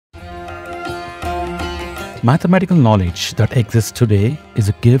Mathematical knowledge that exists today is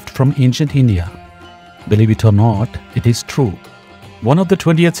a gift from ancient India. Believe it or not, it is true. One of the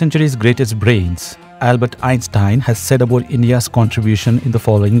 20th century's greatest brains, Albert Einstein, has said about India's contribution in the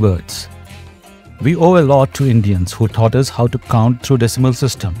following words. We owe a lot to Indians who taught us how to count through decimal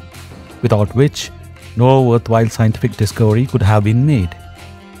system, without which no worthwhile scientific discovery could have been made.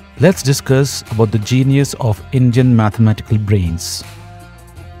 Let's discuss about the genius of Indian mathematical brains.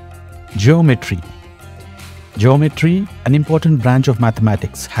 Geometry. Geometry, an important branch of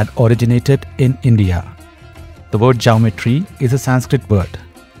mathematics, had originated in India. The word geometry is a Sanskrit word.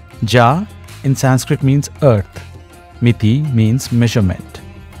 Ja in Sanskrit means earth. Miti means measurement.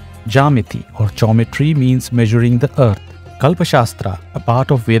 Jamiti or geometry means measuring the earth. Kalpashastra, a part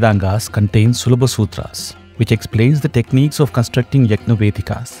of Vedangas, contains Sulabha Sutras, which explains the techniques of constructing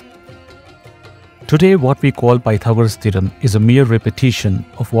Yajna-Vedikas. Today, what we call Pythagoras' theorem is a mere repetition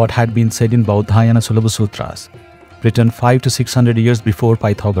of what had been said in Baudhayana Sulabha Sutras, written 500 to 600 years before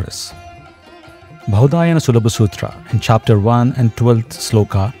Pythagoras. Baudhayana Sulabha Sutra, in chapter 1 and 12th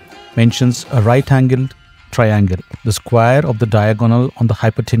sloka, mentions a right-angled triangle. The square of the diagonal on the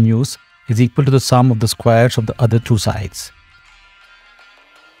hypotenuse is equal to the sum of the squares of the other two sides.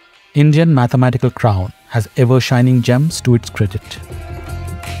 Indian mathematical crown has ever-shining gems to its credit.